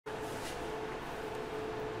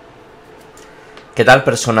¿Qué tal,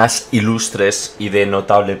 personas ilustres y de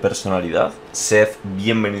notable personalidad? Sed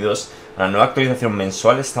bienvenidos a la nueva actualización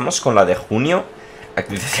mensual. Estamos con la de junio,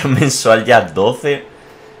 actualización mensual ya 12.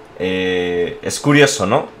 Es curioso,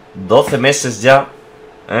 ¿no? 12 meses ya,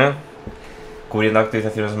 cubriendo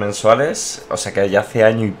actualizaciones mensuales. O sea que ya hace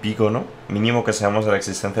año y pico, ¿no? Mínimo que seamos de la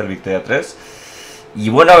existencia del Victoria 3. Y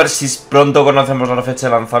bueno, a ver si pronto conocemos la fecha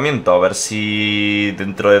de lanzamiento. A ver si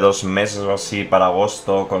dentro de 2 meses o así, para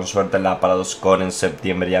agosto, con suerte en la ParadoxCon en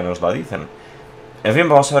septiembre ya nos la dicen. En fin,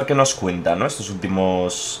 vamos a ver qué nos cuentan, ¿no? Este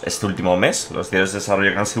último mes. Los días de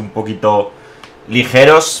desarrollo que han sido un poquito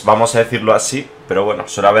ligeros, vamos a decirlo así. Pero bueno,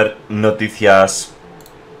 suele haber noticias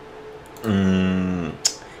y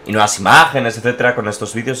nuevas imágenes, etcétera, con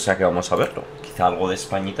estos vídeos, o sea que vamos a verlo. Quizá algo de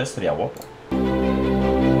Españita estaría guapo.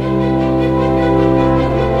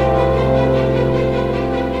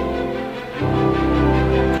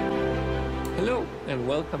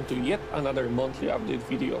 Welcome to yet another monthly update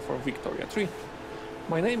video from Victoria 3.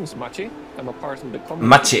 My name is Maciej. I'm a part of the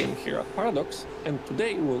community team here at Paradox, and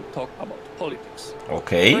today we'll talk about politics.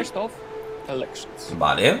 Okay. First off, elections.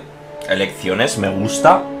 Vale. Elecciones, me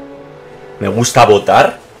gusta. Me gusta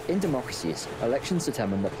votar. In democracies, elections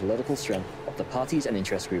determine the political strength of the parties and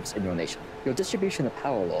interest groups in your nation. Your distribution of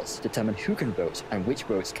power laws determine who can vote and which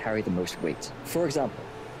votes carry the most weight. For example,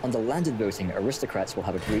 under landed voting, aristocrats will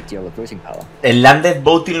have a great deal of voting power. El landed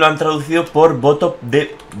voting lo han traducido por voto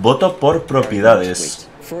por propiedades.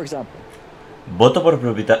 For example, voto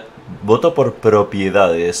por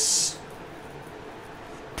propiedades.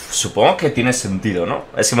 Supongo que tiene sentido, ¿no?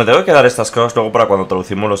 Es que me tengo que dar estas cosas luego para cuando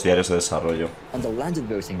traducimos los diarios de desarrollo. Under landed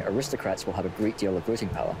voting, aristocrats will have a great deal of voting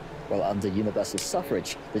power, while under universal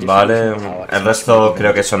suffrage, vale, el resto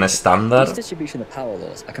creo que son estándar. These distribution of power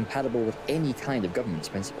laws are compatible with any kind of governance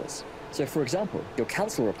principles. So, for example, your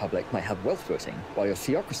council republic might have wealth voting, while your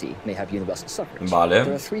theocracy may have universal suffrage. Vale.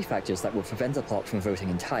 There are 3 factors that will prevent a plot from voting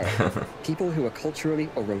entirely. People who are culturally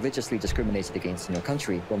or religiously discriminated against in your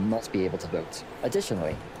country will not be able to vote.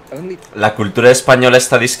 Additionally, la cultura española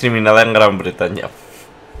está discriminada en Gran Bretaña.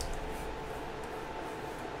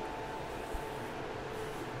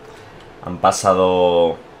 Han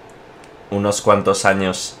pasado unos cuantos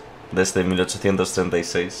años desde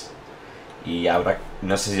 1836 y ahora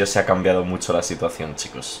no sé si se ha cambiado mucho la situación,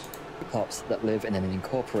 chicos.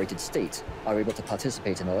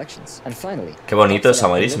 Qué bonito esa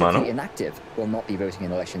marisma, ¿no?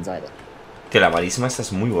 Que la marisma esta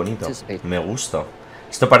es muy bonita. Me gusta.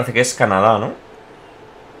 Esto parece que es Canadá, ¿no?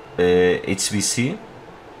 HBC.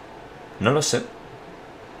 No lo sé.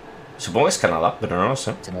 Supongo que es Canadá, pero no lo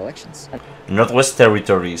sé. Northwest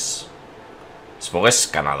Territories. Supongo que es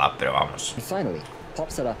Canadá, pero vamos.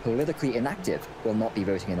 Pops that are politically inactive will not be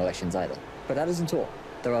voting in elections either. But that isn't all.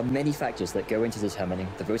 There are many factors that go into determining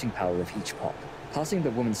the voting power of each pop. Passing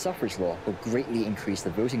the women's suffrage law will greatly increase the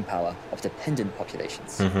voting power of dependent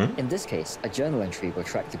populations. In this case, a journal entry will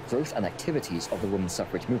track the growth and activities of the women's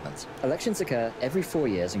suffrage movement. Elections occur every 4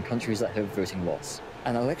 years in countries that have voting laws.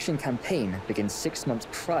 An election campaign begins 6 months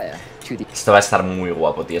prior to the... Esto va a estar muy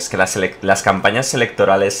guapo, tío. Es que las campañas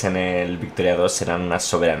electorales en el Victoria 2 serán una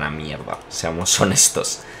soberana mierda, seamos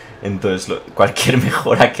honestos. Entonces, cualquier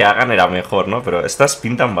mejora que hagan era mejor, ¿no? Pero estas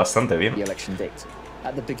pintan bastante bien.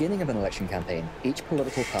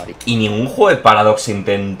 Y ningún juego de Paradox ha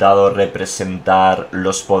intentado representar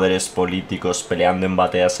los poderes políticos peleando en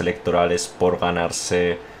batallas electorales por ganar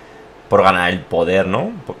el poder,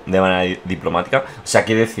 ¿no? De manera diplomática. O sea,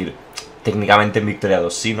 quiere decir, técnicamente en Victoria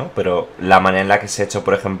 2 sí, ¿no? Pero la manera en la que se ha hecho,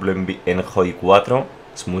 por ejemplo, en Joy 4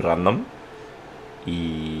 es muy random.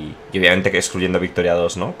 Y obviamente que excluyendo Victoria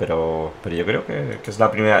 2, ¿no? Pero yo creo que es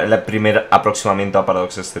el primer aproximamiento a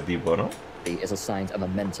Paradox de este tipo, ¿no?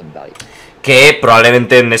 Que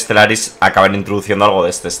probablemente en Stellaris acaben introduciendo algo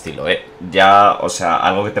de este estilo, ¿eh? Ya, o sea,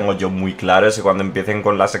 algo que tengo yo muy claro es que cuando empiecen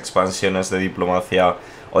con las expansiones de diplomacia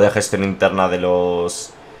o de gestión interna de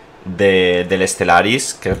del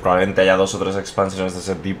Stellaris, que probablemente haya 2 o 3 expansiones de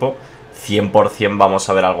ese tipo, 100% vamos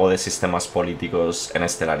a ver algo de sistemas políticos en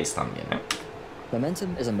Stellaris también, ¿eh?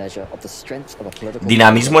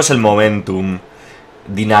 Dinamismo es el momentum.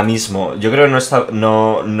 Dinamismo. Yo creo que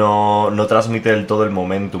no transmite del todo el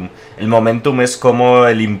momentum. El momentum es como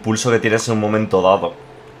el impulso que tienes en un momento dado,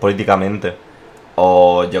 políticamente.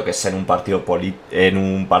 O yo que sé, en un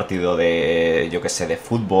partido de, yo que sé, de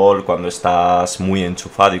fútbol, cuando estás muy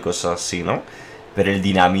enchufado y cosas así, ¿no? Pero el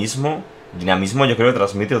dinamismo yo creo que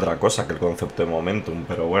transmite otra cosa que el concepto de momentum,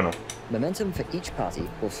 pero bueno. Momentum for each party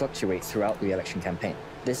will fluctuate throughout the election campaign.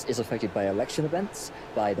 This is affected by election events,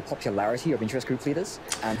 by the popularity of interest group leaders,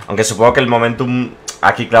 and... Aunque supongo que el momentum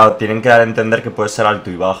aquí, claro, tienen que dar a entender que puede ser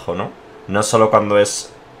alto y bajo, ¿no? No solo cuando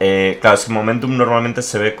es... claro, es que momentum normalmente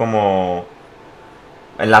se ve como...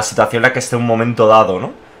 en la situación en la que esté un momento dado,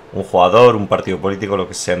 ¿no? Un jugador, un partido político, lo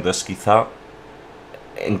que sea. Entonces quizá...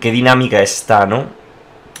 ¿en qué dinámica está, no?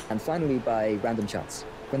 And finally, by random chance.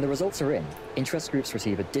 When the results are in, interest groups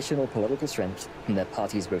receive additional political strength from their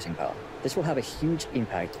party's voting power. This will have a huge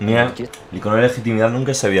impact on Mira, el icono de legitimidad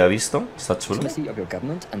nunca se había visto. Está chulo. legitimacy of your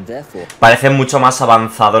government and therefore Parece mucho más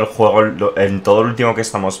avanzado el juego. En todo lo último que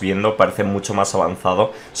estamos viendo, parece mucho más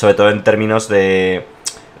avanzado. Sobre todo en términos de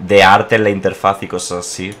arte en la interfaz y cosas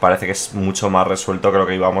así. Parece que es mucho más resuelto que lo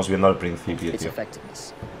que íbamos viendo al principio, its tío.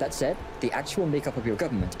 effectiveness. That said, the actual makeup of your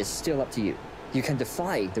government is still up to you. You can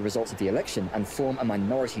defy the results of the election and form a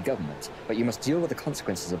minority government, but you must deal with the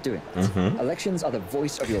consequences of doing that. Elections are the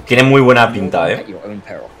voice of your Tiene muy buena pinta, at your own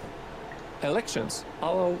peril. Elections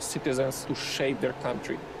allow citizens to shape their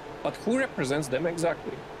country, but who represents them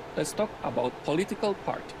exactly? Let's talk about political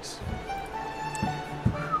parties.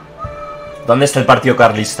 ¿Dónde está el partido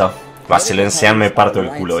carlista? Va, si le enseñan me parto el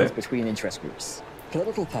culo, Between interest groups.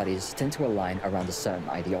 Political parties tend to align around a certain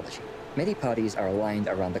ideology. Many parties are aligned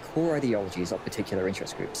around the core ideologies of particular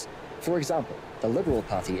interest groups. For example, the Liberal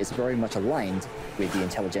Party is very much aligned with the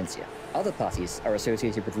intelligentsia. Other parties are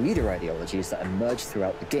associated with leader ideologies that emerge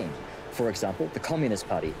throughout the game. For example, the Communist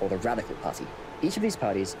Party or the Radical Party. Each of these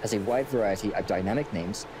parties has a wide variety of dynamic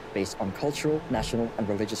names based on cultural, national, and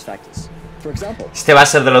religious factors. For example, este va a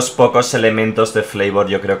ser de los pocos elementos de flavor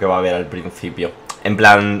yo creo que va a haber al principio. En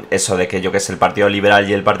plan, eso de que yo que sé, el Partido Liberal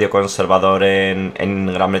y el Partido Conservador en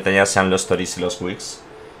Gran Bretaña sean los Tories y los Whigs.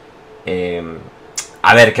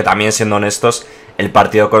 A ver, que también siendo honestos, el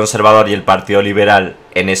Partido Conservador y el Partido Liberal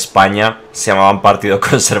en España se llamaban Partido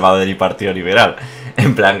Conservador y Partido Liberal.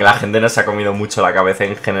 En plan, que la gente no se ha comido mucho la cabeza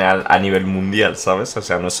en general a nivel mundial, ¿sabes? O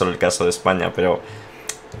sea, no es solo el caso de España, pero...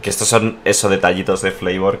 que estos son esos detallitos de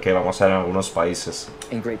flavor que vamos a ver en algunos países.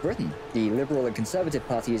 in Great Britain, the Liberal and Conservative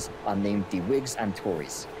parties are named the Whigs and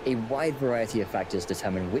Tories. A wide variety of factors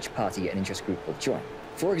determine which party an interest group will join.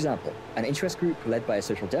 For example, an interest group led by a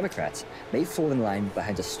Social Democrat may fall in line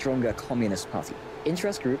behind a stronger Communist party.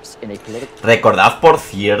 Interest groups in a political... Recordad, por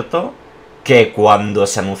cierto, que cuando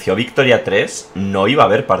se anunció Victoria 3 no iba a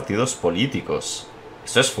haber partidos políticos.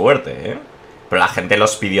 Esto es fuerte, ¿eh? Pero la gente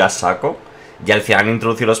los pidió a saco y al final han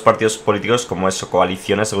introducido los partidos políticos como eso,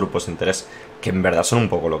 coaliciones de grupos de interés, que en verdad son un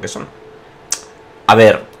poco lo que son. A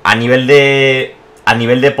ver, a nivel de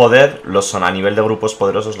poder lo son, a nivel de grupos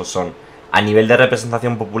poderosos lo son. A nivel de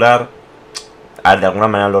representación popular, a ver, de alguna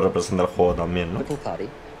manera lo representa el juego también, ¿no? party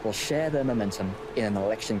will share their momentum in an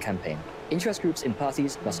election campaign. Interest groups in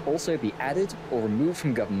parties must also be added or removed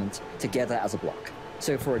from government together as a bloc.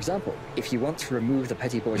 So, for example, if you want to remove the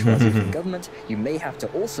petty bourgeoisie from government, you may have to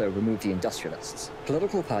also remove the industrialists.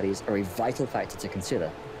 Political parties are a vital factor to consider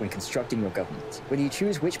when constructing your government. When you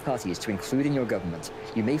choose which parties to include in your government,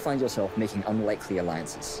 you may find yourself making unlikely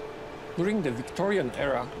alliances. During the Victorian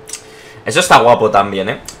era, eso está guapo también,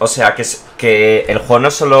 ¿eh? O sea, que el juego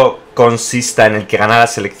no solo consista en el que gana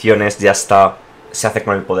las elecciones, ya está, se hace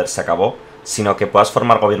con el poder, se acabó, sino que puedas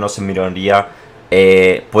formar gobiernos en minoría,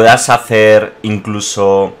 puedas hacer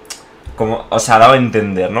incluso, como, o sea, ha dado a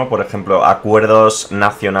entender, ¿no? Por ejemplo, acuerdos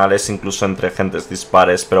nacionales incluso entre gentes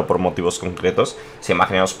dispares, pero por motivos concretos. Si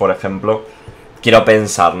imaginaos, por ejemplo, quiero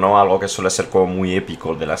pensar, ¿no? Algo que suele ser como muy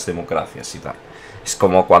épico de las democracias y tal. Es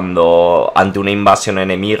como cuando ante una invasión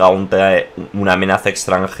enemiga o una amenaza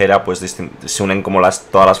extranjera, pues se unen como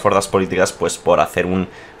todas las fuerzas políticas pues por hacer un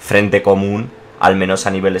frente común, al menos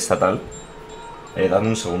a nivel estatal. Dame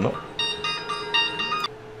un segundo.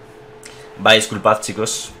 Va, disculpad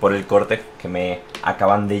chicos por el corte, que me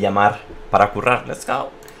acaban de llamar para currar. Let's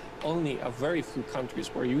go. only a very few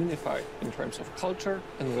countries were unified in terms of culture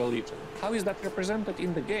and religion. How is that represented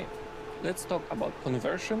in the game? Let's talk about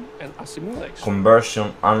conversion and assimilation.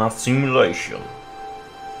 Conversion and assimilation.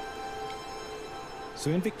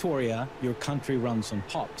 So in Victoria, your country runs on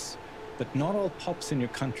pops, but not all pops in your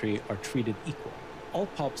country are treated equal. All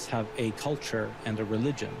pops have a culture and a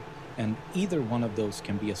religion, and either one of those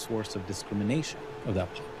can be a source of discrimination of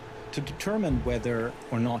that pop. To determine whether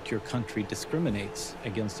or not your country discriminates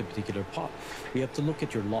against a particular pop, we have to look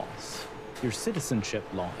at your laws. Your citizenship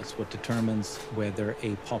law is what determines whether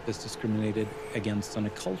a pop is discriminated against on a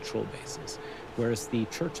cultural basis, whereas the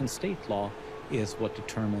church and state law is what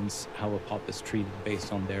determines how a pop is treated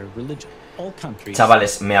based on their religion. All countries...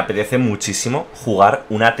 Chavales, me apetece muchísimo jugar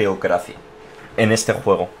una teocracia en este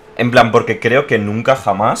juego. En plan, porque creo que nunca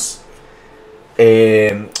jamás...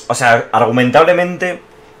 o sea, argumentablemente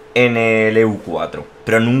en el EU4,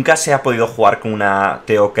 pero nunca se ha podido jugar con una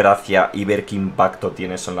teocracia y ver qué impacto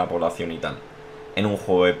tiene eso en la población y tal. en un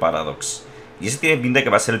juego de Paradox. Y ese tiene pinta de que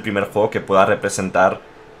va a ser el primer juego que pueda representar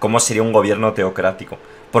cómo sería un gobierno teocrático.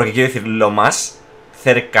 Porque quiero decir, lo más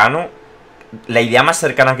cercano, la idea más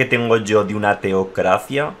cercana que tengo yo de una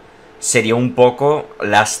teocracia sería un poco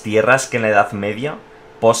las tierras que en la Edad Media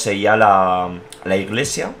poseía la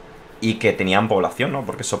iglesia y que tenían población, ¿no?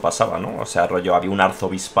 Porque eso pasaba, ¿no? O sea, rollo, había un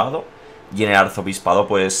arzobispado y en el arzobispado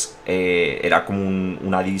pues era como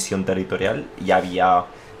una división territorial y había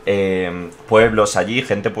pueblos allí,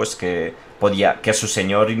 gente pues que podía, que su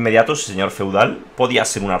señor inmediato, su señor feudal, podía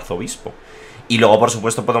ser un arzobispo. Y luego, por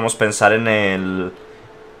supuesto, podemos pensar en el...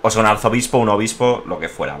 O sea, un arzobispo, un obispo, lo que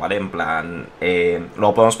fuera, ¿vale? En plan...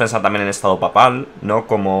 luego podemos pensar también en estado papal, ¿no?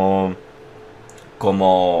 Como...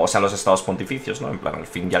 O sea, los estados pontificios, ¿no? En plan, al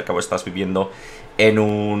fin y al cabo estás viviendo en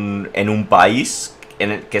un país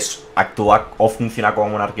en el que actúa o funciona como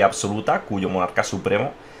monarquía absoluta, cuyo monarca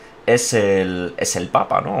supremo es el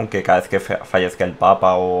papa, ¿no? Aunque cada vez que fallezca el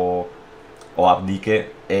papa o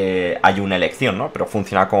abdique, hay una elección, ¿no? Pero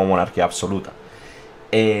funciona como monarquía absoluta.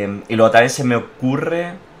 Y luego también se me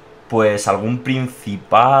ocurre, pues, algún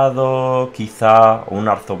principado, quizá, o un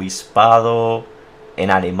arzobispado en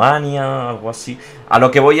Alemania, algo así. A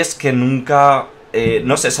lo que voy es que nunca...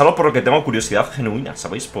 no sé, es algo por lo que tengo curiosidad genuina,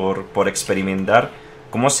 ¿sabéis? Por experimentar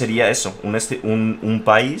cómo sería eso, un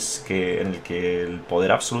país en el que el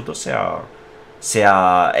poder absoluto sea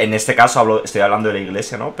en este caso estoy hablando de la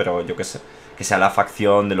iglesia, ¿no? Pero yo qué sé, que sea la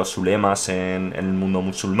facción de los ulemas en el mundo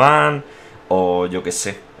musulmán, o yo qué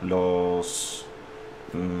sé,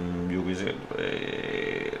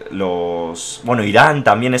 bueno, Irán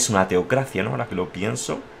también es una teocracia, ¿no? Ahora que lo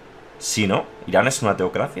pienso. Sí, ¿no? Irán es una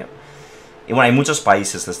teocracia. Y bueno, hay muchos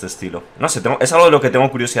países de este estilo. No sé, es algo de lo que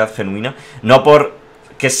tengo curiosidad genuina. No por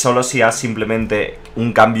que solo sea simplemente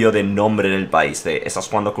un cambio de nombre en el país. De estás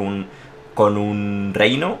jugando con un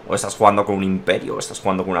reino, o estás jugando con un imperio, o estás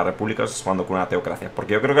jugando con una república, o estás jugando con una teocracia.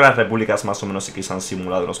 Porque yo creo que las repúblicas más o menos sí que se han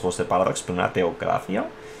simulado en los juegos de Paradox, pero una teocracia,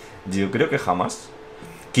 yo creo que jamás.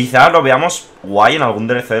 Quizá lo veamos guay en algún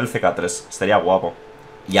DLC del CK3. Estaría guapo.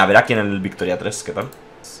 Y a ver aquí en el Victoria 3, ¿qué tal?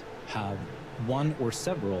 Have one or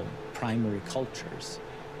several primary cultures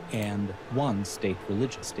and one state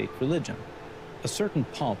religion. A certain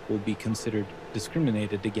pop will be considered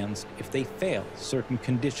discriminated against if they fail certain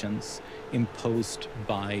conditions imposed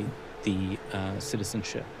by the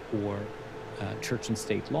citizenship or church and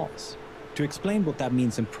state laws. To explain what that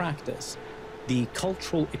means in practice, the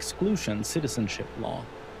cultural exclusion citizenship law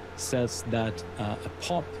says that a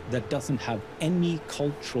pop that doesn't have any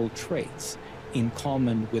cultural traits in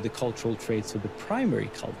common with the cultural traits of the primary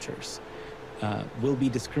cultures will be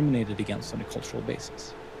discriminated against on a cultural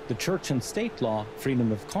basis. The church and state law,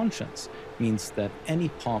 freedom of conscience, means that any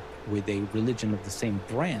pop with a religion of the same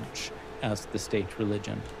branch as the state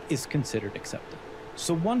religion is considered accepted.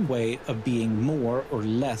 So one way of being more or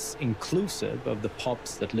less inclusive of the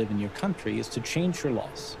pops that live in your country is to change your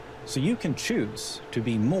laws. So you can choose to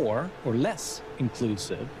be more or less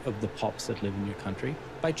inclusive of the pops that live in your country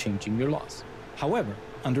by changing your laws. However,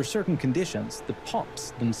 under certain conditions, the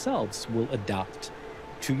pops themselves will adapt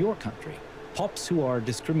to your country. Pops who are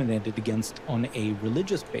discriminated against on a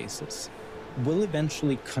religious basis will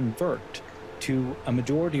eventually convert to a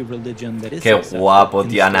majority religion that is... Qué guapo,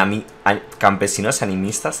 tío. Campesinos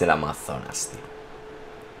animistas del Amazonas, tío.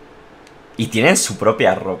 Y tienen su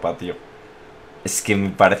propia ropa, tío. Es que me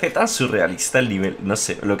parece tan surrealista el nivel. No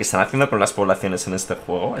sé, lo que están haciendo con las poblaciones en este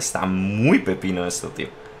juego está muy pepino esto, tío.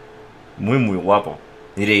 Muy, muy guapo.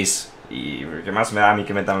 Diréis, ¿y qué más me da a mí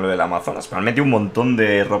que metan lo del Amazonas? Pero han metido un montón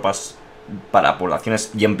de ropas para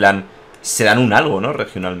poblaciones y en plan se dan un algo, ¿no?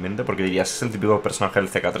 Regionalmente, porque dirías, es el típico personaje del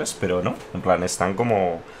CK3, pero no, en plan están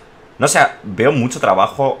como... No sé, veo mucho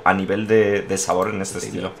trabajo a nivel de sabor en este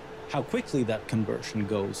estilo. How quickly that conversion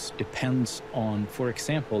goes depends on, for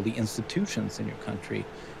example, the institutions in your country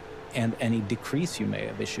and any decrees you may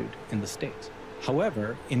have issued in the state.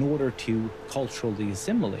 However, in order to culturally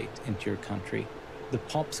assimilate into your country, the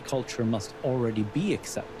pop's culture must already be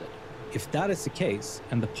accepted. If that is the case,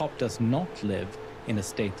 and the pop does not live in a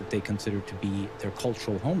state that they consider to be their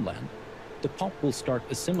cultural homeland, the pop will start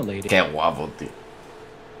assimilating. Qué guapo, tío.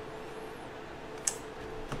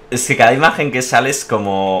 Es que cada imagen que sale es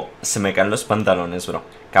como... Se me caen los pantalones, bro.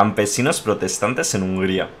 Campesinos protestantes en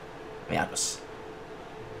Hungría. Míralos.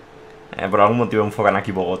 Por algún motivo enfocan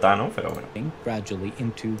aquí Bogotá, ¿no? Pero bueno. Gradually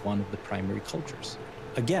into one of the primary cultures.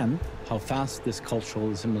 Again, how fast this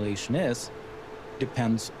cultural assimilation is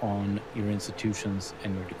depends on your institutions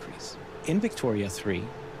and your decrees. In Victoria 3,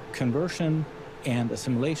 conversion and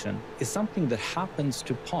assimilation is something that happens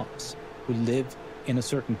to pops who live in a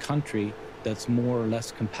certain country that's more or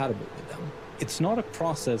less compatible with them. It's not a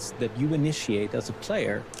process that you initiate as a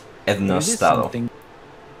player. Etnoestado.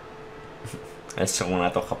 El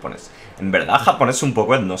shogunato japonés. En verdad, Japón es un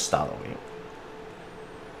poco etnoestado, ¿eh?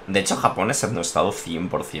 De hecho, Japón es etnoestado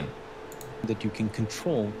 100%. That you can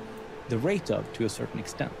control the rate of to a certain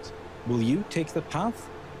extent. Will you take the path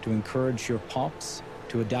to encourage your pops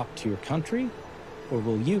to adapt to your country, or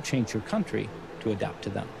will you change your country to adapt to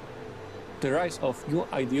them? The rise of new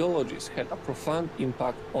ideologies had a profound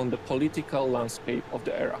impact on the political landscape of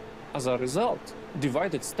the era. As a result,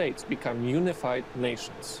 divided states became unified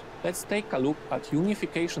nations. Let's take a look at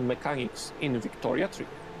unification mechanics in Victoria 3.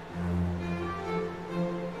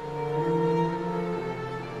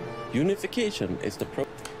 Unification is the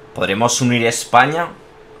Podremos unir España,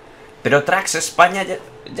 pero Trax España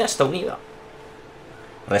ya está unida.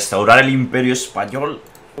 Restaurar el Imperio Español.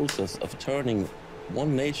 Process of turning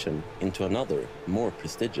one nation into another, more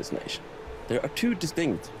prestigious nation. There are two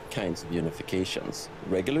distinct kinds of unifications: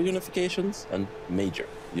 regular unifications and major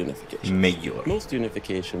unifications. Major. Most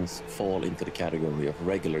unifications fall into the category of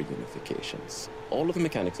regular unifications. All of the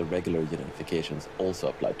mechanics of regular unifications also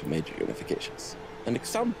apply to major unifications. An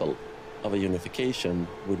example of a unification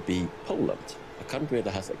would be Poland, a country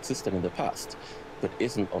that has existed in the past, but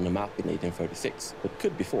isn't on the map in 1836, but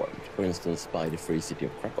could be formed, for instance, by the free city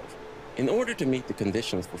of Krakow. In order to meet the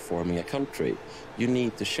conditions for forming a country, you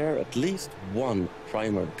need to share at least one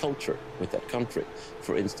primary culture with that country.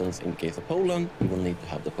 For instance, in the case of Poland, you will need to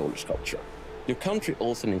have the Polish culture. Your country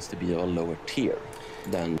also needs to be of a lower tier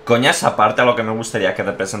than... Coñas, aparte, a lo que me gustaría que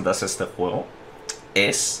representase este juego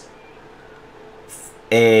es...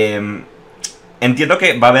 entiendo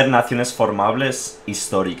que va a haber naciones formables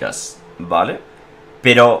históricas, ¿vale?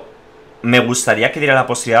 Pero me gustaría que diera la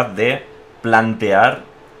posibilidad de plantear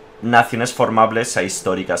naciones formables a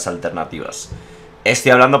históricas alternativas.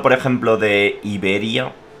 Estoy hablando, por ejemplo, de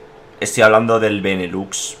Iberia. Estoy hablando del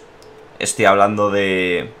Benelux. Estoy hablando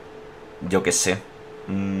de... yo qué sé.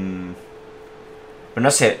 Pero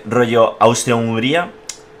no sé, rollo Austria-Hungría.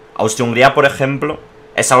 Austria-Hungría, por ejemplo,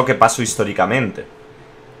 es algo que pasó históricamente.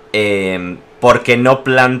 ¿Por qué no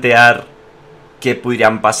plantear que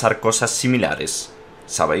pudieran pasar cosas similares?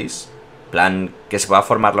 ¿Sabéis? Plan, que se pueda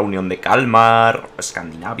formar la Unión de Kalmar,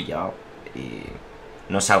 Escandinavia,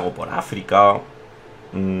 no sé, algo por África,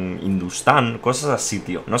 Hindustán, cosas así,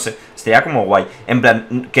 tío. No sé, estaría como guay. En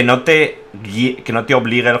plan, que no te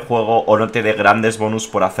obligue el juego o no te dé grandes bonus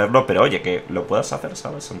por hacerlo, pero oye, que lo puedas hacer,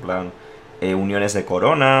 ¿sabes? En plan, uniones de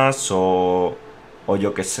coronas o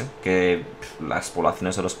yo qué sé, que las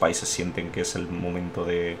poblaciones de los países sienten que es el momento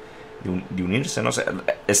de unirse, no sé.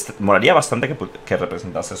 Molaría bastante que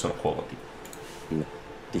representase eso el juego, tío.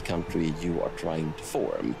 The country you are trying to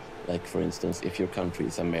form. Like, for instance, if your country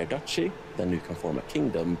is a mere duchy, then you can form a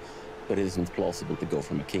kingdom, but it isn't plausible to go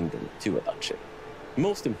from a kingdom to a duchy.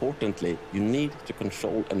 Most importantly, you need to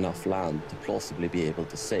control enough land to plausibly be able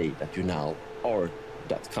to say that you now are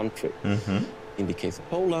that country. In the case of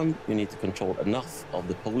Poland, you need to control enough of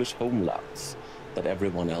the Polish homelands that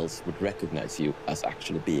everyone else would recognize you as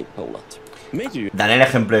actually being Poland. Dan el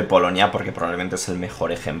ejemplo de Polonia porque probablemente es el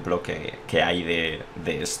mejor ejemplo que hay de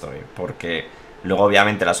esto, porque luego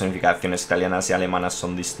obviamente las unificaciones italianas y alemanas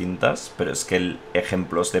son distintas, pero es que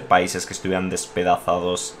ejemplos de países que estuvieran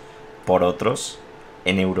despedazados por otros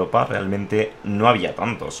en Europa realmente no había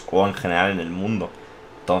tantos, o en general en el mundo.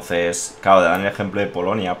 Entonces, claro, dan el ejemplo de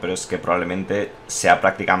Polonia, pero es que probablemente sea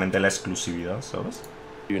prácticamente la exclusividad, ¿sabes?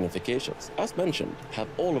 Unifications, as mentioned, have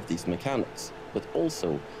all of these mechanics, but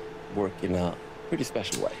also work in a pretty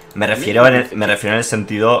special way. Me refiero en el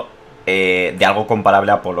sentido de algo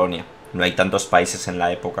comparable a Polonia. No hay tantos países en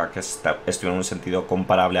la época que estuvieron en un sentido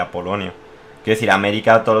comparable a Polonia. Quiero decir,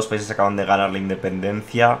 América, todos los países acaban de ganar la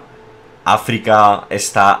independencia. África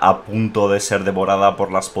está a punto de ser devorada por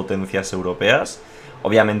las potencias europeas.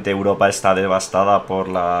 Obviamente Europa está devastada por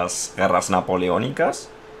las guerras napoleónicas.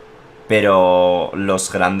 Pero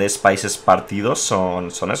los grandes países partidos son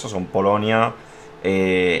esos, son Polonia,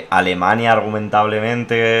 Alemania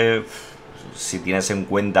argumentablemente. Si tienes en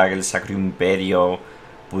cuenta que el Sacro Imperio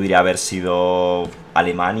pudiera haber sido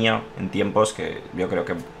Alemania en tiempos, que yo creo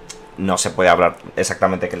que no se puede hablar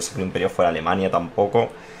exactamente que el Sacro Imperio fuera Alemania tampoco.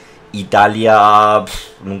 Italia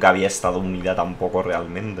nunca había estado unida tampoco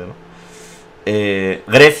realmente, ¿no?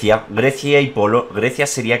 Grecia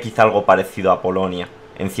sería quizá algo parecido a Polonia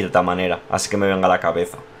en cierta manera, así que me venga a la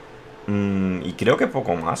cabeza. Y creo que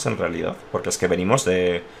poco más en realidad, porque es que venimos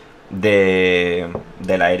de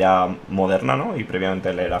la era moderna, ¿no? Y previamente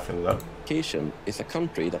de la era feudal. Claro,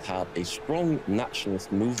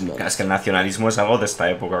 es que el nacionalismo es algo de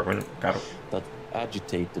esta época, claro.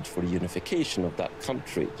 agitated for the unification of that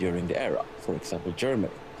country during the era, for example,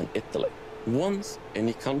 Germany and Italy. Once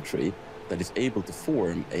any country that is able to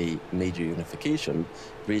form a major unification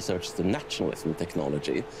researches the nationalism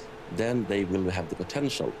technology, then they will have the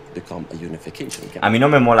potential to become a unification country. A mí no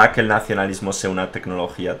me mola que el nacionalismo sea una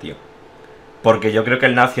tecnología, tío. Porque yo creo que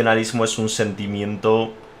el nacionalismo es un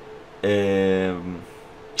sentimiento... Bueno,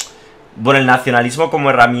 el nacionalismo como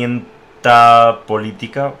herramienta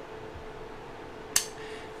política...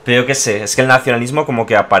 Pero yo qué sé, es que el nacionalismo como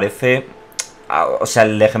que aparece... O sea,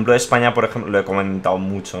 el ejemplo de España, por ejemplo, lo he comentado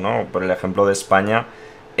mucho, ¿no? Pero el ejemplo de España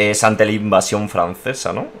es ante la invasión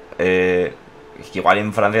francesa, ¿no? Igual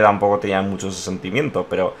en Francia tampoco tenían mucho ese sentimiento,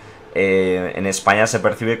 pero en España se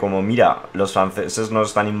percibe como, mira, los franceses nos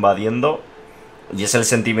están invadiendo, y es el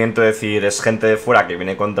sentimiento de decir, es gente de fuera que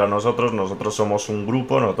viene contra nosotros, nosotros somos un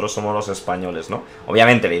grupo, nosotros somos los españoles, ¿no?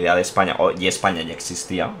 Obviamente la idea de España, y España ya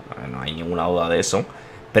existía, no hay ninguna duda de eso,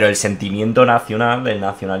 pero el sentimiento nacional, el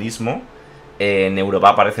nacionalismo, en Europa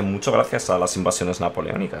aparece mucho gracias a las invasiones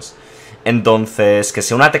napoleónicas. Entonces, que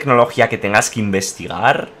sea una tecnología que tengas que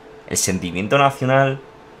investigar, el sentimiento nacional,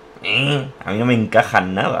 a mí no me encaja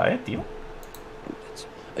en nada, tío.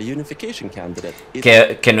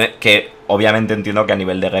 Que obviamente entiendo que a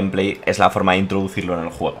nivel de gameplay es la forma de introducirlo en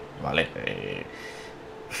el juego, ¿vale?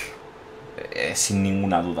 Sin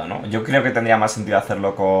ninguna duda, ¿no? Yo creo que tendría más sentido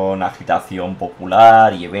hacerlo con agitación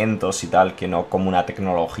popular y eventos y tal, que no como una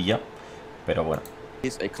tecnología, pero bueno.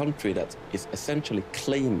 Is a country that is essentially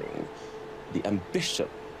claiming the ambition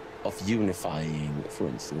of unifying, for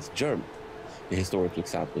instance, Germany. The historical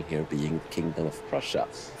example here being the Kingdom of Prussia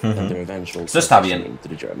and their eventual transition into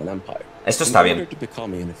the German Empire. Esto está bien. In order to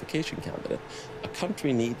become a unification candidate, a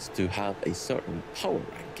country needs to have a certain power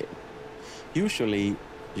ranking. Usually,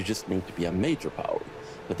 you just need to be a major power.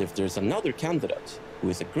 But if there's another candidate who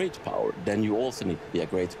is a great power, then you also need to be a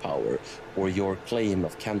great power, or your claim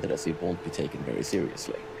of candidacy won't be taken very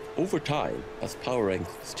seriously. Over time, as power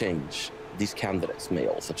rankings change, these candidates may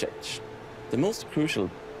also change. The most crucial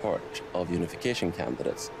part of unification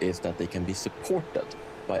candidates is that they can be supported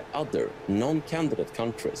by other non-candidate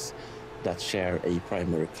countries that share a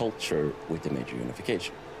primary culture with the major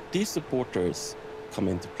unification. These supporters come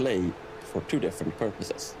into play for two different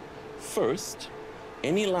purposes. First,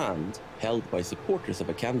 any land held by supporters of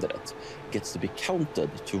a candidate gets to be counted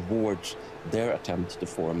towards their attempt to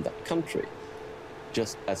form that country,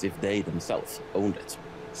 just as if they themselves owned it.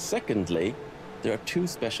 Secondly, there are two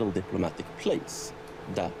special diplomatic plays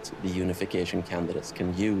that the unification candidates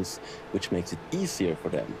can use, which makes it easier for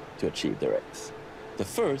them to achieve their aims. The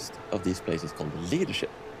first of these plays is called the leadership,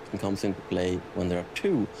 and comes into play when there are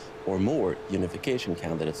two or more unification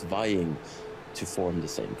candidates vying to form the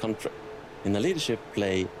same country. In the leadership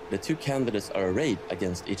play, the two candidates are arrayed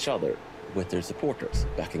against each other with their supporters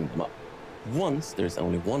backing them up. Once there's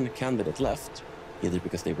only one candidate left, either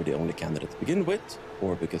because they were the only candidate to begin with,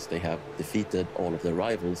 or because they have defeated all of their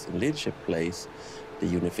rivals in leadership plays, the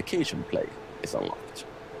unification play is unlocked.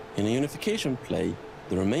 In a unification play,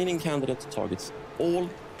 the remaining candidate targets all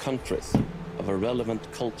countries of a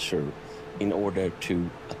relevant culture in order to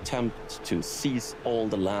attempt to seize all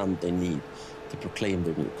the land they need to proclaim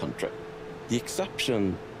their new country. The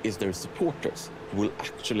exception is their supporters, who will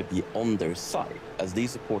actually be on their side, as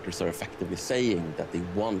these supporters are effectively saying that they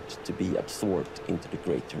want to be absorbed into the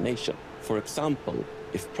greater nation. For example,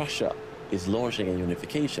 if Prussia is launching a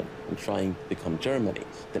unification and trying to become Germany,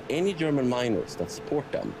 then any German miners that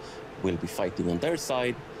support them will be fighting on their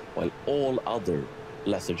side, while all other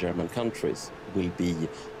lesser German countries will be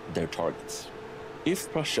their targets.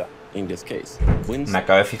 If Prussia, in this case, wins... Me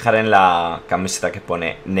acabo de fijar en la camiseta que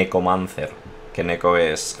pone Nekomancer, que Neko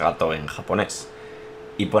es gato en japonés.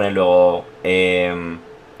 Y pone luego,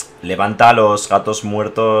 levanta a los gatos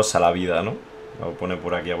muertos a la vida, ¿no? Lo pone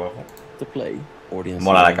por aquí abajo.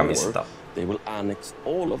 Mola la camiseta.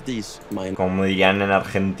 Como dirían en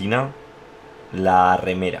Argentina, la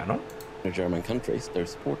remera, ¿no? German countries, their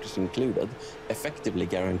supporters included, effectively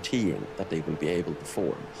guaranteeing that they will be able to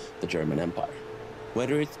form the German Empire.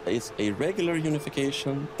 Whether it is a regular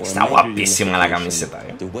unification or Está guapísima la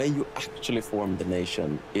camiseta, the way you actually form the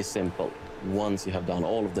nation is simple, once you have done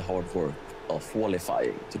all of the hard work of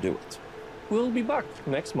qualifying to do it. We'll be back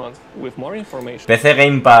next month with more information. PC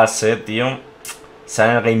Game Pass, tío.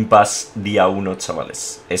 Sale el Game Pass día 1,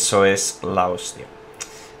 chavales. Eso es la hostia.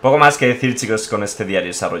 Poco más que decir, chicos, con este diario de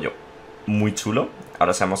desarrollo. Muy chulo.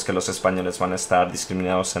 Ahora sabemos que los españoles van a estar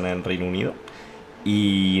discriminados en el Reino Unido.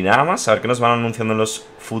 Y nada más, a ver qué nos van anunciando en los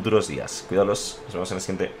futuros días. Cuídalos, nos vemos en el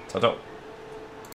siguiente. Chao, chao.